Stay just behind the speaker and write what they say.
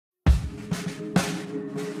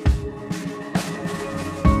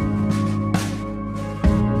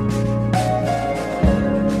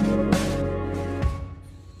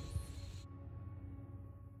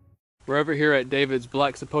We're over here at David's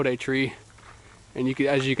Black Sapote tree, and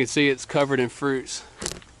as you can see, it's covered in fruits.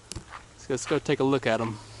 So let's go take a look at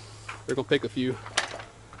them. We're gonna pick a few.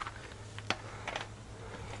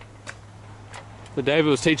 But David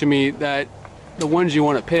was teaching me that the ones you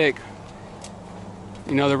want to pick,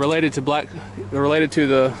 you know, they're related to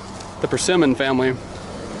the persimmon family.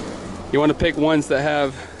 You want to pick ones that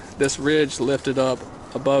have this ridge lifted up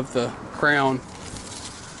above the crown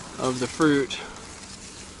of the fruit.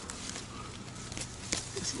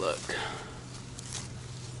 Just look.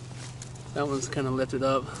 That one's kind of lifted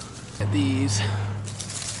up. At these.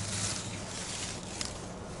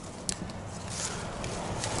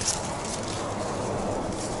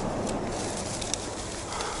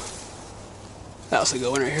 That's a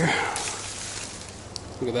good one right here.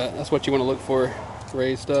 Look at that. That's what you want to look for,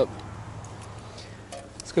 raised up.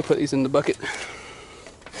 Let's go put these in the bucket.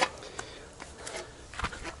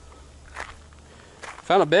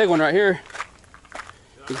 Found a big one right here.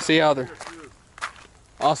 You can see how they're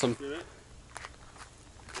awesome.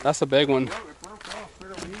 That's a big one.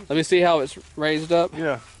 Let me see how it's raised up.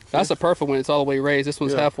 Yeah. That's a perfect one. It's all the way raised. This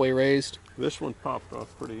one's halfway raised. This one popped off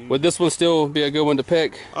pretty easy. Would this one still be a good one to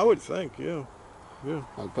pick? I would think, yeah. Yeah.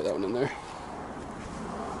 I'll put that one in there.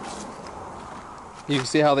 You can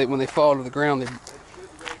see how when they fall to the ground, they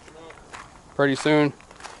pretty soon.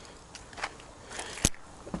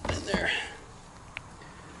 In there.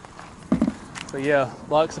 But yeah,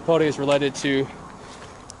 Black Sapote is related to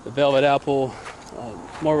the velvet apple,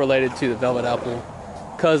 more related to the velvet apple,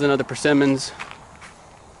 cousin of the persimmons.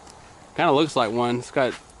 Kind of looks like one. It's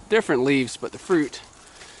got different leaves, but the fruit,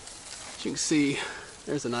 as you can see,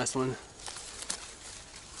 there's a nice one.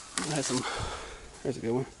 There's a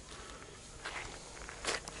good one.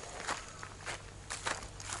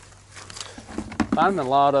 Finding a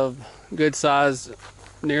lot of good size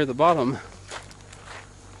near the bottom.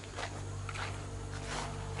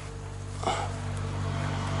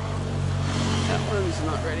 That one's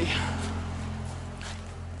not ready.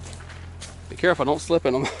 Be careful, don't slip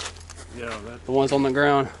in them. Yeah, the ones on the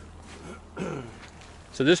ground.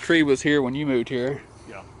 So this tree was here when you moved here.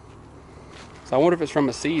 Yeah. So I wonder if it's from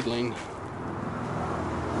a seedling,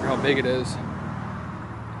 or how big it is.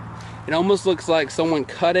 It almost looks like someone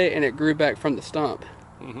cut it and it grew back from the stump,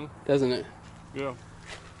 doesn't it? Yeah.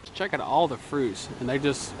 Just check out all the fruits, and they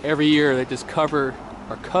just, every year they just are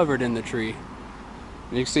covered in the tree.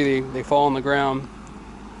 And you can see they fall on the ground.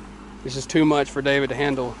 It's just too much for David to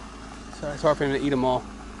handle. So it's hard for him to eat them all.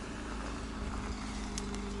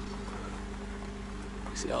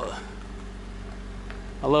 You see all the,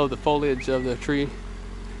 I love the foliage of the tree.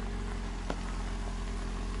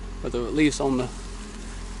 But at least on that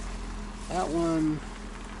one,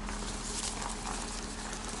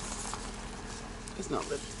 it's not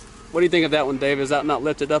lifted. What do you think of that one, Dave? Is that not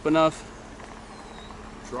lifted up enough?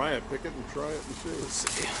 Try it, pick it and try it and see. Let's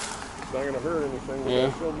see. It's not going to hurt anything. We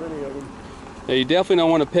got so many of them. Yeah, you definitely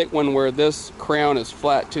don't want to pick one where this crown is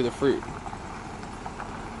flat to the fruit.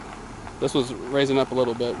 This was raising up a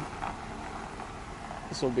little bit.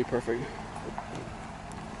 This will be perfect.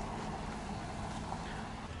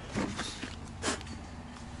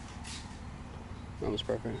 That was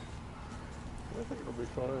perfect. I think it'll be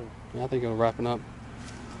fine. Yeah, I think it'll wrapping up.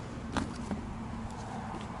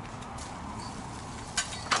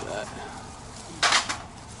 That.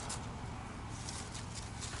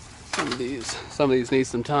 Some of these need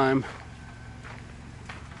some time.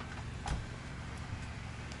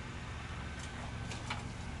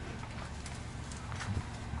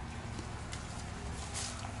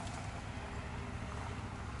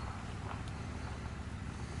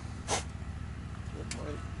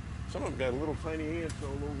 Some of them got little tiny ants all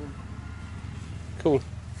over them. Cool.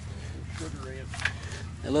 Sugar ants.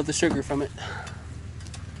 I love the sugar from it.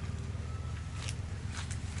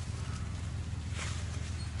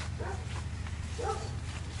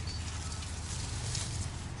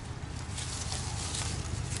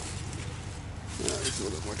 Just a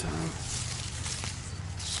little bit more time.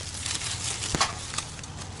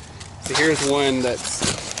 So here's one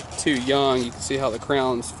that's too young. You can see how the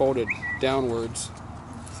crown's folded downwards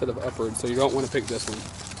instead of upwards, so you don't want to pick this one.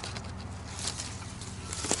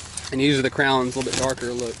 And usually the crown's a little bit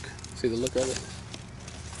darker. Look, see the look of it.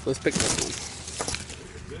 Let's pick this one.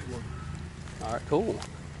 Big one. All right, cool.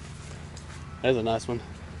 That's a nice one.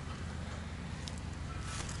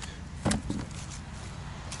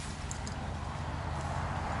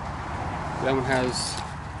 That one has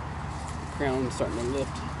the crown starting to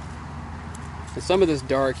lift. And some of this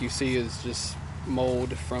dark you see is just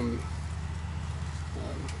mold from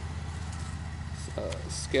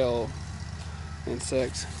scale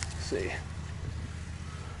insects. Let's see.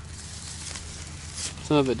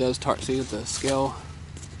 Some of it does tart. See the scale.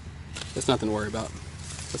 It's nothing to worry about.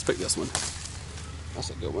 Let's pick this one. That's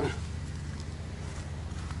a good one.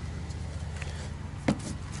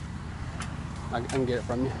 I can get it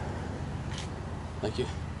from you. Thank you.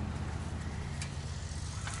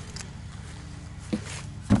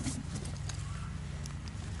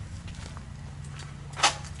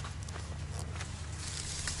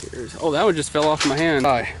 Oh, that one just fell off my hand.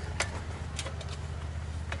 I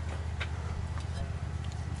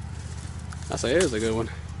say it is a good one.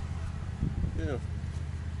 Yeah.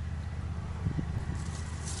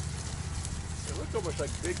 They look almost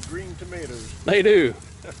like big green tomatoes. They do.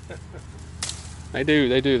 They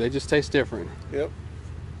do. They just taste different. Yep.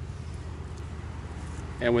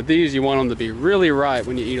 And with these, you want them to be really ripe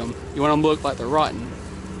when you eat them. You want them to look like they're rotten.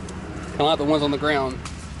 Kind of like the ones on the ground.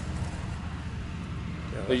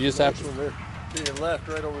 Yeah, So you just have to... to your left,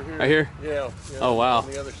 right over here. Right here? Yeah. Oh, wow. On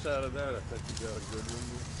the other side of that, I think you got a good one.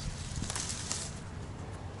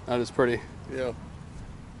 That is pretty. Yeah.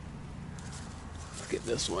 Look at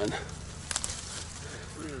this one.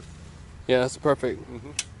 Yeah, that's perfect.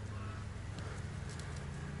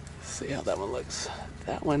 See how that one looks.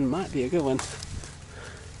 That one might be a good one.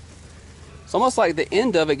 It's almost like the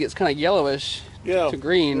end of it gets kind of yellowish to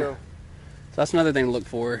green. Yeah. So that's another thing to look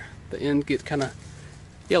for. The end gets kind of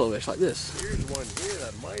yellowish like this. Here's one here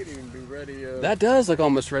that might even be ready. That does look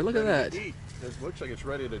almost ready. Look at that. It looks like it's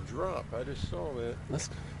ready to drop. I just saw that. Let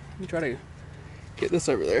me try to get this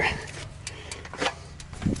over there.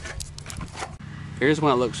 Here's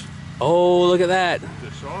one that looks. Oh, look at that. Is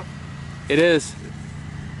it soft? It is.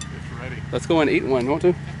 It's ready. Let's go and eat one. Want to?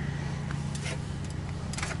 Looks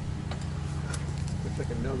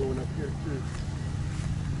like another one up here too.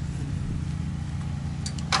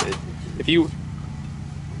 If you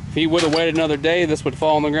would have waited another day, this would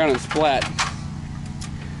fall on the ground and splat.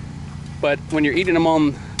 But when you're eating them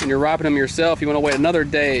when you're ripening them yourself, you want to wait another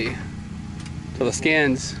day till the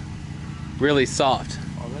skin's really soft.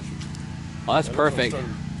 Oh, that's perfect.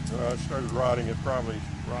 It started rotting. It probably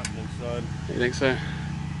rotten inside. You think so? It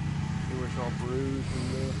was all bruised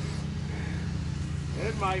and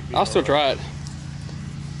it might be. I'll still try it.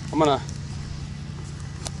 I'm gonna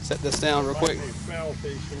set this down real quick. Foul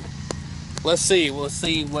tasting. Let's see. We'll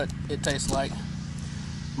see what it tastes like.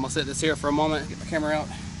 I'm gonna set this here for a moment. Get my camera out.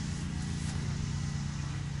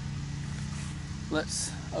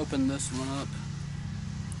 Let's open this one up.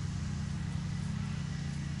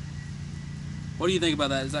 What do you think about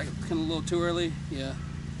that? Is that kind of a little too early? Yeah.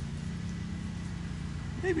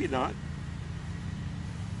 Maybe not.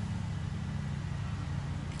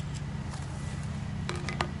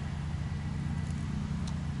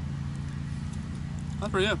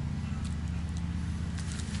 That's pretty good.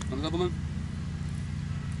 Another one.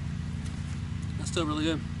 That's still really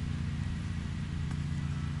good.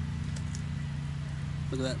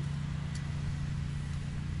 Look at that.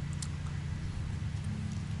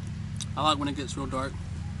 I like when it gets real dark.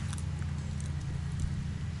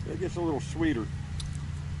 It gets a little sweeter.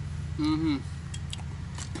 Mm-hmm.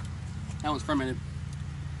 That one's fermented.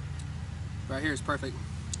 Right here is perfect.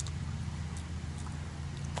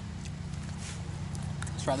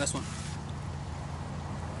 Let's try this one.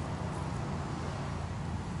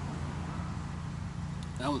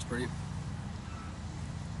 That one's pretty.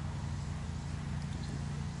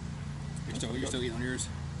 You're still eating on yours.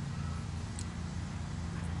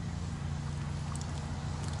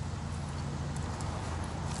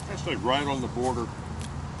 That's like right on the border.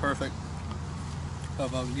 Perfect.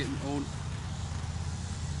 Of getting old.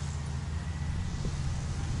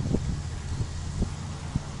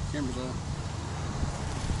 Camera's on.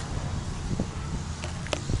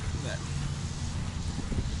 Look at that.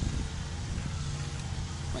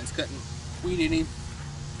 Mine's cutting weed eating.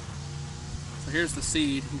 So here's the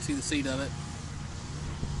seed. You can see the seed of it.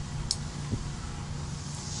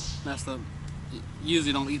 That's the. You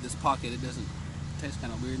usually don't eat this pocket. It doesn't. Tastes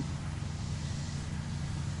kind of weird.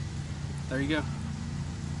 There you go.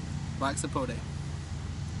 Black Sapote.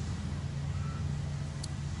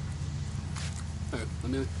 Oh,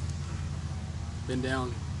 let me bend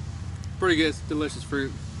down. Pretty good. It's delicious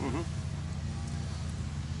fruit.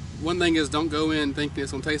 One thing is, don't go in thinking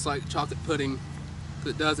it's gonna taste like chocolate pudding,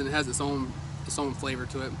 because it doesn't. It has its own flavor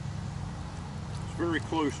to it. It's very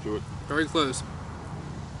close to it. Very close.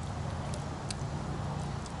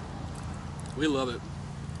 We love it.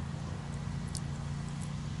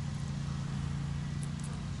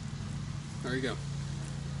 There you go.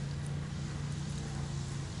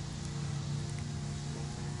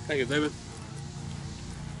 Thank you, David.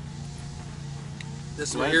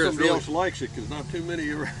 This right here is somebody really... else likes it because not too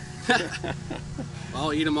many are.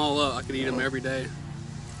 I'll eat them all up. I could eat them every day.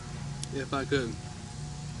 if I could.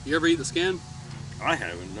 You ever eat the skin? I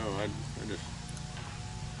haven't. No, I just.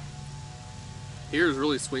 Here is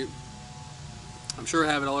really sweet. I'm sure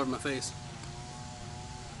I have it all over my face.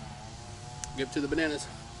 Give it to the bananas.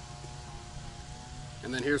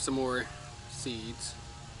 And then here's some more seeds.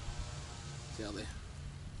 See how they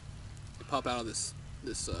pop out of this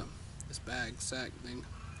bag sack thing.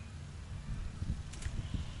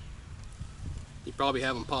 You probably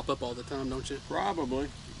have them pop up all the time, don't you? Probably.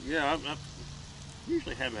 Yeah, I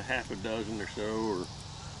usually have a half a dozen or so, or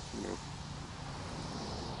you know,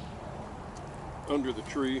 under the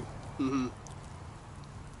tree. Mm-hmm.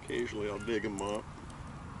 Occasionally, I'll dig them up.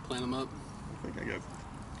 Plant them up.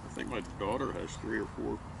 I think my daughter has 3 or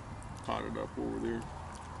 4 potted up over there.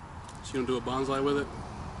 She gonna do a bonsai with it?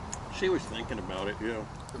 She was thinking about it, yeah.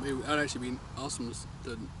 I mean, that'd actually be awesome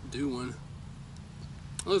to do one.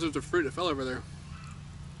 Oh, there's a fruit that fell over there.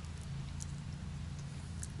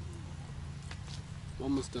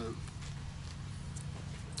 Almost done.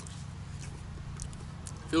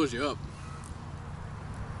 Fills you up.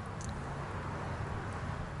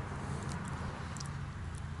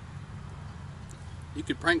 You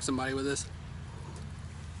could prank somebody with this.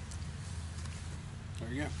 There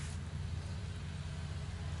you go.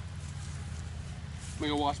 Let me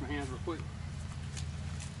go wash my hands real quick.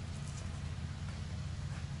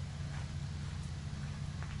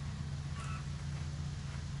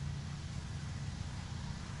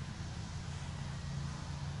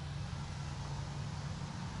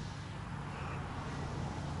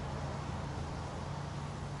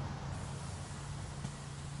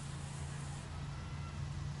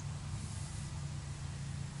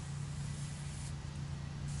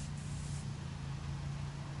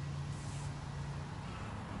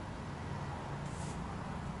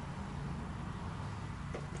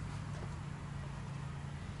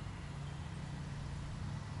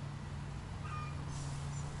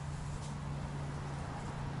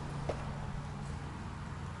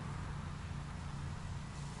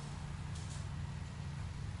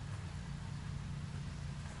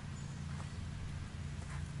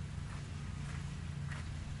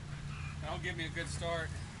 That'll give me a good start.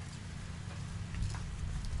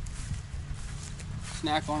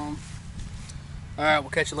 Snack on them. All right,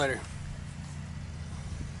 we'll catch you later.